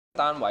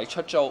單位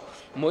出租，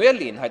每一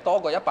年係多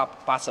過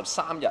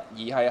183日，而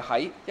係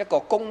喺一個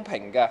公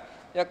平嘅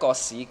一個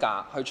市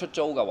價去出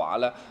租嘅話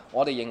呢，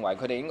我哋認為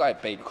佢哋應該係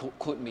被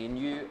豁免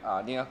於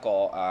呢一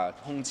個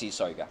空置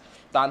稅嘅。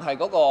但係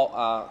嗰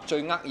個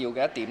最扼要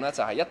嘅一點呢，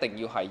就係一定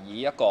要係以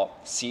一個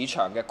市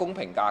場嘅公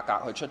平價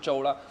格去出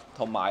租啦，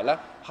同埋呢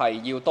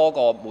係要多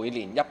過每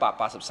年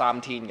183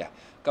天嘅。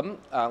咁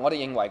我哋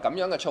認為咁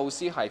樣嘅措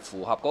施係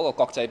符合嗰個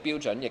國際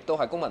標準，亦都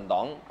係公民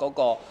黨嗰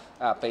個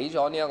俾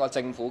咗呢一個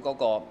政府嗰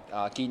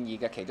個建議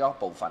嘅其中一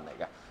部分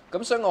嚟嘅。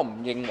咁所以我唔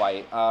認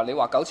為你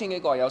話9000幾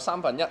個有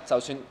1/3，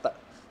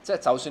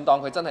就算當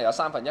佢真係有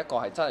1/3個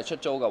係真係出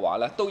租嘅話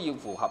呢，都要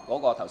符合嗰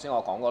個頭先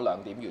我講嗰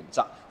2點原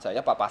則，就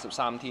係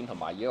183天同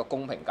埋以一個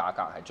公平價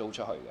格係租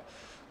出去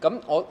嘅。咁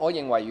我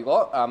認為如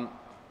果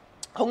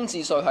空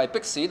置稅係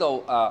迫使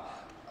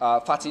到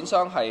發展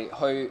商係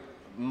去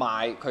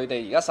賣佢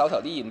哋而家手頭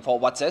啲現貨，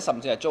或者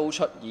甚至係租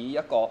出以一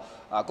個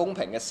公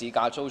平嘅市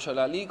價租出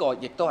咧，呢個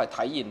亦都係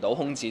體現到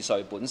空置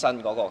稅本身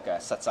嗰個嘅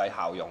實際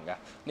效用嘅。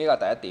呢個係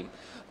第一點。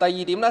第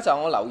二點咧就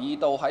我留意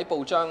到喺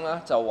報章咧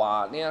就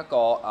話呢一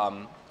個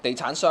地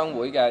產商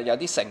會嘅有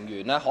啲成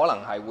員咧可能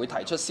係會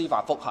提出司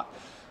法覆核。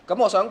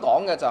咁我想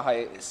講嘅就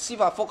係司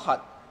法覆核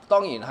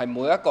當然係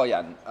每一個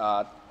人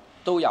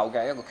都有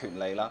嘅一個權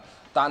利啦，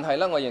但係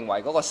咧我認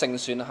為嗰個勝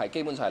算係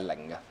基本上係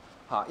零嘅。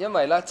因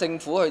為咧政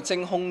府去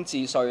徵空置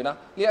稅咧，呢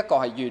一個係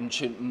完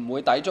全唔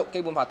會抵觸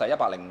基本法第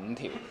105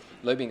條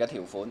裏邊嘅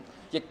條款，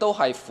亦都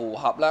係符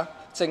合咧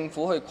政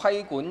府去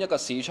規管一個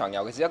市場，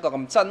尤其是一個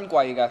咁珍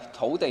貴嘅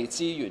土地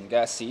資源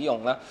嘅使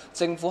用咧，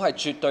政府係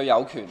絕對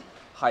有權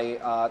係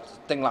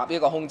訂立呢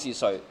個空置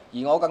稅。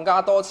而我更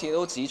加多次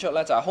都指出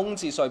咧，就係空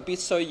置稅必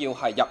須要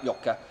係入獄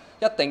嘅，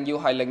一定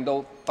要係令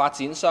到發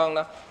展商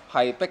咧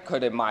係逼佢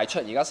哋賣出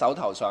而家手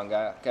頭上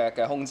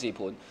嘅空置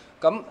盤。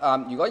咁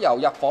如果由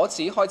入伙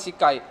紙開始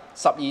計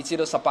12至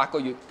到18個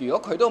月，如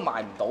果佢都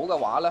賣唔到嘅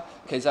話呢，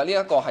其實呢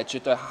一個係絕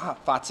對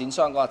發展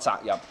商嗰個責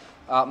任，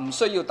唔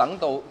需要等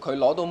到佢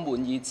攞到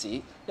滿意紙，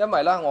因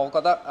為呢，我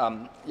覺得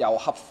由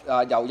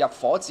入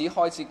伙紙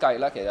開始計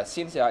呢，其實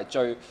先至係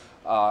最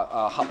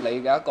合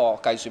理嘅一個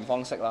計算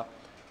方式啦。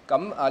咁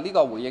呢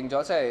個回應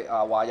咗即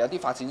係話有啲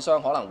發展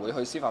商可能會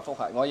去司法覆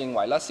核，我認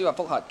為咧司法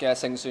覆核嘅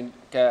勝算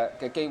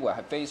嘅機會係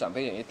非常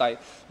非常之低。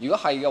如果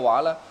係嘅話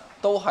呢，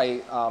都係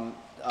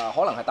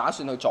可能係打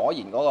算去阻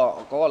延嗰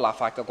個立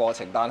法嘅過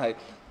程，但係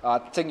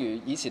正如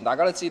以前大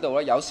家都知道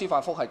咧，有司法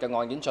覆核嘅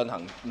案件進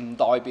行，唔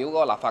代表嗰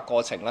個立法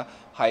過程咧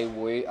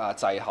係會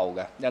滯後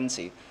嘅。因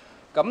此，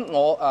咁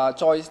我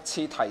再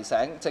次提醒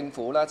政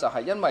府咧，就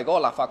係因為嗰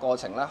個立法過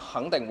程咧，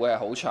肯定會係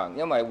好長，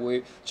因為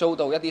會遭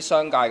到一啲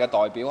商界嘅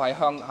代表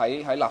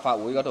喺立法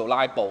會嗰度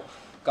拉布，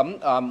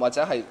咁或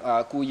者係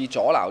故意阻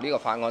撓呢個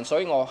法案，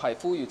所以我係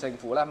呼籲政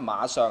府咧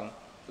馬上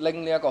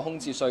拎呢一個空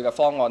置稅嘅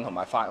方案同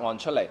埋法案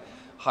出嚟。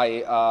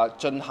係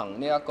進行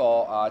呢一個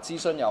諮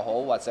詢又好，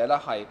或者咧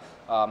係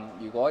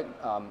如果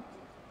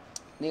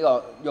呢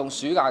個用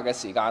暑假嘅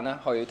時間咧，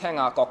去聽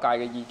下各界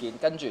嘅意見，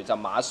跟住就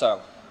馬上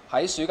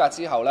喺暑假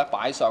之後咧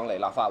擺上嚟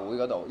立法會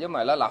嗰度，因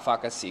為咧立法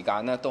嘅時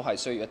間咧都係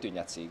需要一段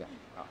日子嘅。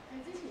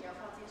之前有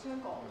發展商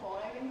講過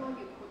咧，應該要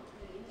豁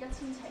免1000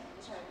尺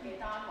以上嘅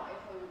單位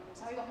去唔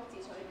使呢個空置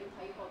稅，你點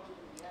睇呢個建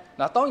議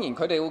咧？嗱，當然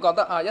佢哋會覺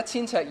得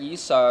1000尺以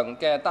上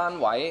嘅單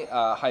位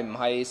係唔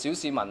係小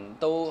市民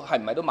都係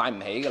唔係都買唔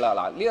起㗎啦？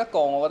嗱，呢一個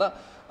我覺得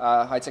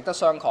係值得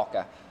商榷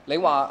嘅。你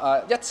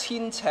話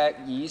1000尺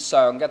以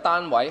上嘅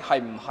單位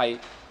係唔係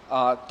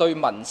對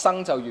民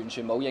生就完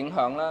全冇影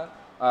響咧？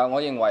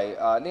我認為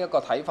呢一個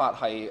睇法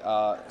係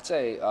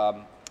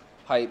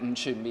係唔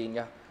全面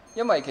嘅。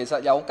因為其實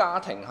有家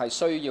庭係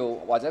需要，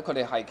或者佢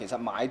哋係其實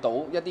買到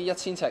一啲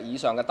1000尺以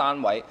上嘅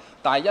單位，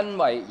但係因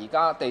為而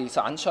家地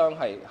產商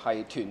係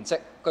囤積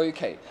居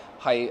奇，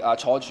係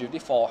坐住啲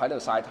貨喺度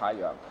曬太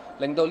陽，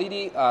令到呢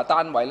啲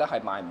單位咧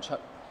係賣唔出，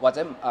或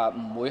者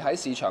唔會喺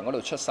市場嗰度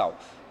出售。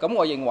咁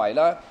我認為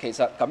咧，其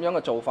實咁樣嘅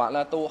做法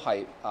咧，都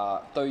係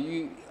對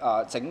於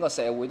整個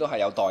社會都係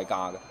有代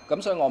價嘅。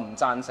咁所以我唔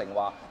贊成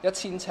話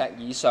1000尺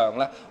以上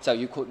咧就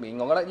要豁免，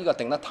我覺得呢個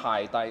定得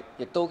太低，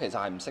亦都其實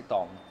係唔適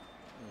當。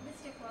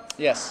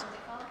Yes.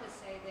 Developers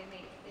say they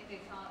may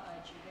file a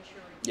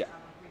judicial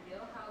review.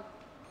 How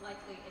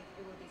likely it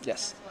will be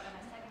successful? And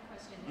my second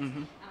question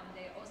is,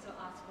 they also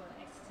ask for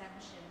an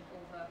exemption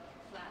over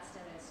flats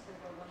that is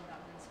over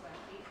 1,000 square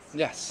feet.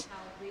 Yes.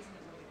 How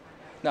reasonable we find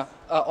that?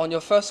 Now, on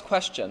your first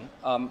question,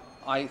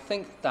 I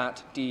think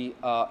that the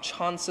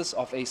chances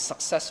of a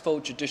successful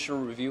judicial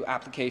review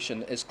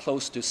application is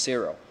close to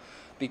zero,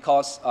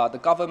 because the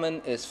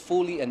government is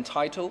fully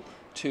entitled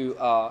to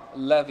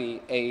levy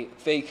a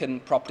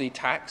vacant property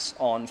tax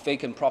on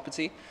vacant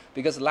property,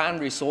 because land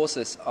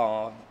resources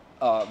are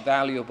a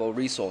valuable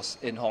resource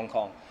in Hong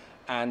Kong,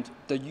 and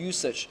the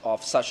usage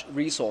of such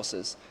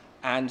resources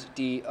and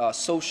the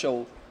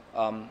social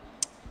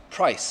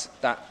price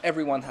that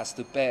everyone has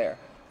to bear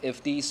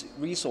if these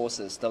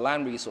resources, the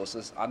land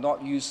resources, are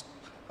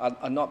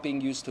not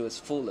being used to its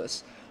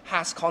fullest,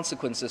 has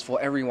consequences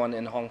for everyone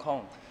in Hong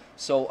Kong.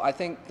 So I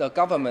think the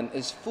government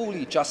is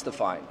fully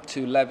justified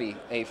to levy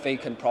a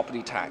vacant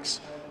property tax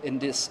in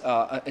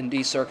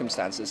these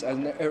circumstances,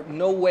 and in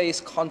no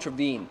ways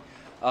contravene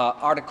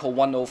Article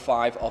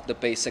 105 of the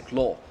Basic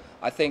Law.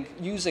 I think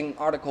using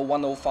Article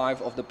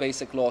 105 of the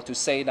Basic Law to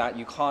say that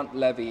you can't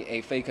levy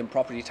a vacant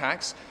property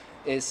tax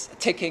is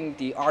taking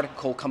the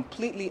article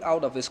completely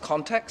out of its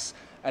context,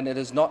 and it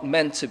is not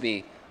meant to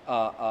be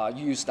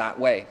used that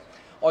way.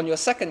 On your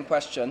second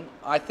question,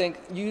 I think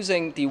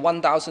using the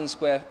 1,000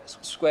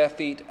 square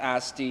feet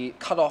as the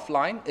cutoff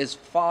line is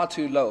far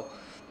too low.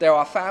 There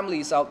are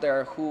families out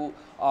there who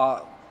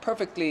are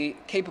perfectly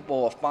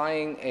capable of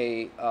buying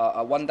a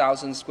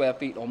 1,000 square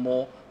feet or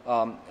more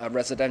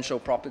residential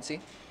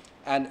property,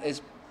 and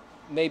is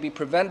maybe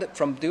prevented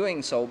from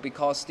doing so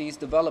because these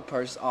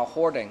developers are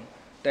hoarding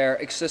their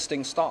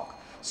existing stock.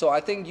 So I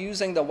think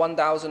using the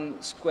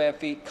 1,000 square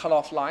feet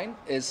cutoff line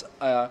is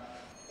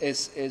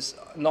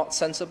not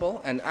sensible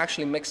and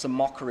actually makes a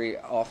mockery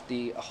of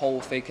the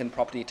whole vacant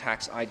property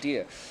tax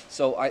idea.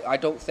 So I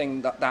don't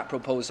think that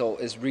proposal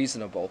is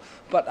reasonable.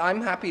 But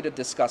I'm happy to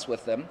discuss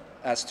with them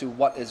as to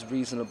what is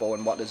reasonable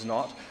and what is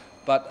not.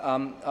 But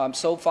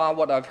so far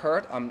what I've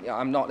heard,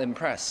 I'm not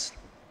impressed.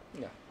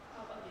 Yeah.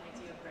 How about the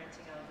idea of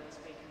renting out those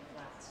vacant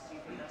flats? Do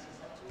you think that's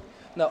acceptable?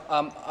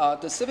 No,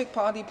 the Civic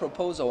Party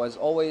proposal has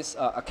always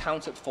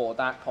accounted for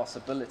that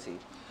possibility.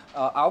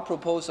 Our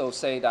proposals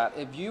say that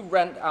if you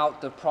rent out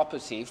the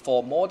property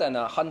for more than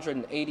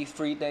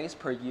 183 days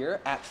per year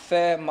at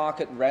fair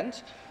market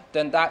rent,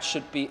 then that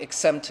should be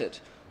exempted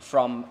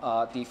from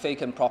the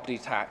vacant property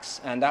tax.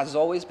 And that has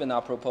always been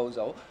our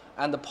proposal.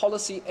 And the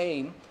policy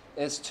aim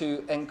is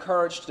to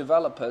encourage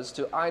developers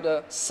to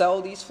either sell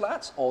these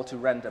flats or to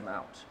rent them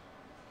out.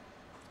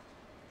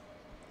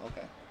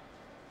 Okay.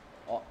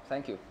 Oh,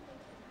 thank you.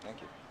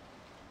 Thank you.